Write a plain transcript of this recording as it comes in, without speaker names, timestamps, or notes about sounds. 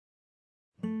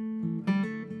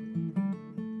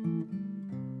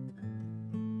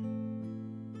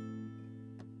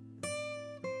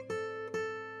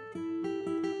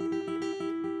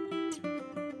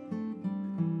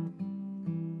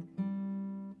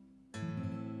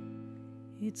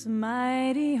It's a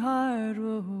mighty hard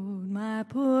road my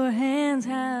poor hands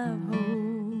have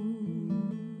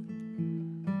hoed.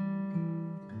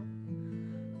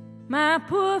 My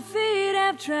poor feet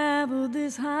have traveled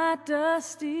this hot,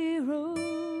 dusty road.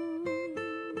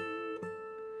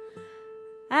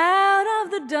 Out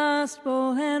of the Dust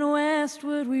Bowl and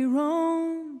westward we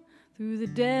roam, through the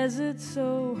desert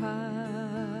so hot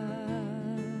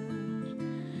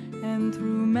and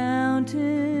through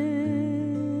mountains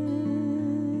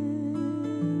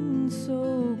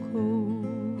so cold.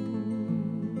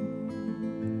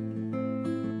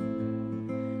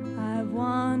 I've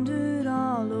wandered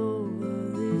all over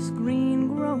this green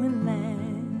growing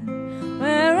land.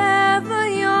 Wherever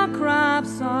your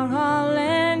crops are, I'll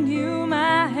lend you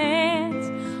my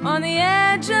hands. On the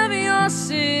edge of your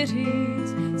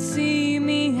cities, see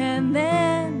me, and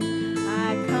then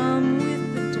I come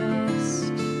with the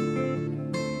dust,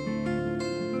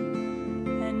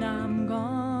 and I'm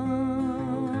gone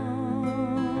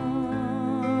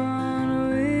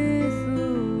with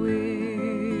the wind.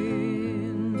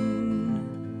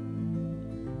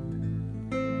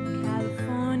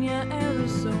 California,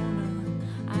 Arizona,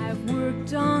 I've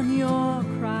worked on your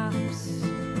crops,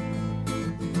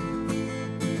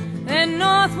 and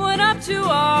northward up to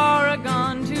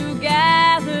Oregon to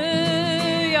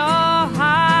gather your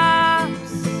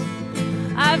hops.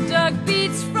 I've dug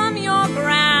beets from your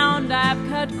ground, I've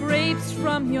cut grapes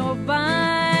from your vine.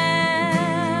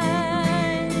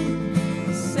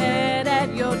 Sat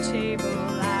at your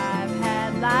table, I've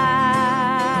had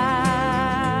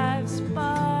live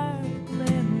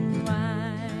sparkling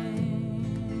wine.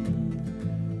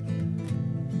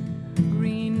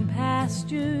 Green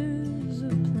pastures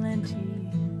of plenty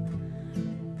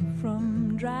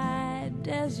from dry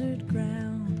desert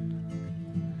ground,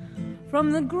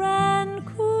 from the Grand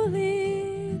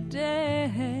Coulee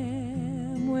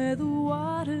Dam where the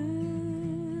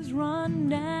waters run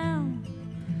down.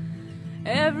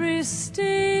 Every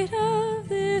state of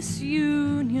this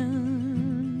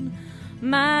union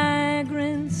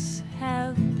migrants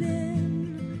have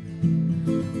been.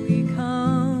 We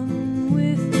come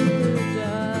with the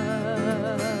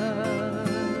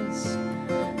dust,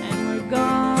 and we're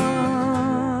gone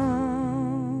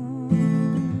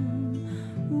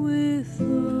with the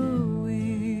wind.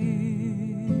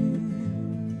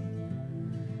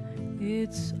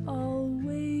 It's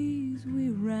always we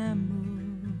ramble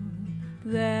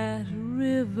that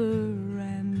river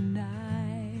and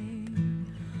I,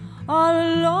 all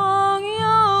along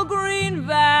your green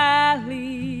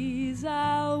valleys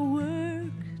I'll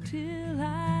work till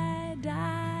I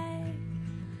die.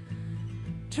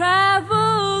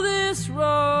 Travel this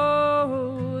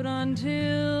road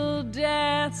until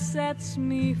death sets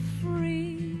me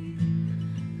free,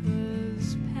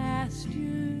 'cause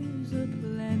pastures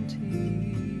aplenty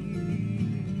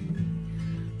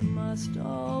must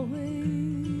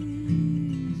always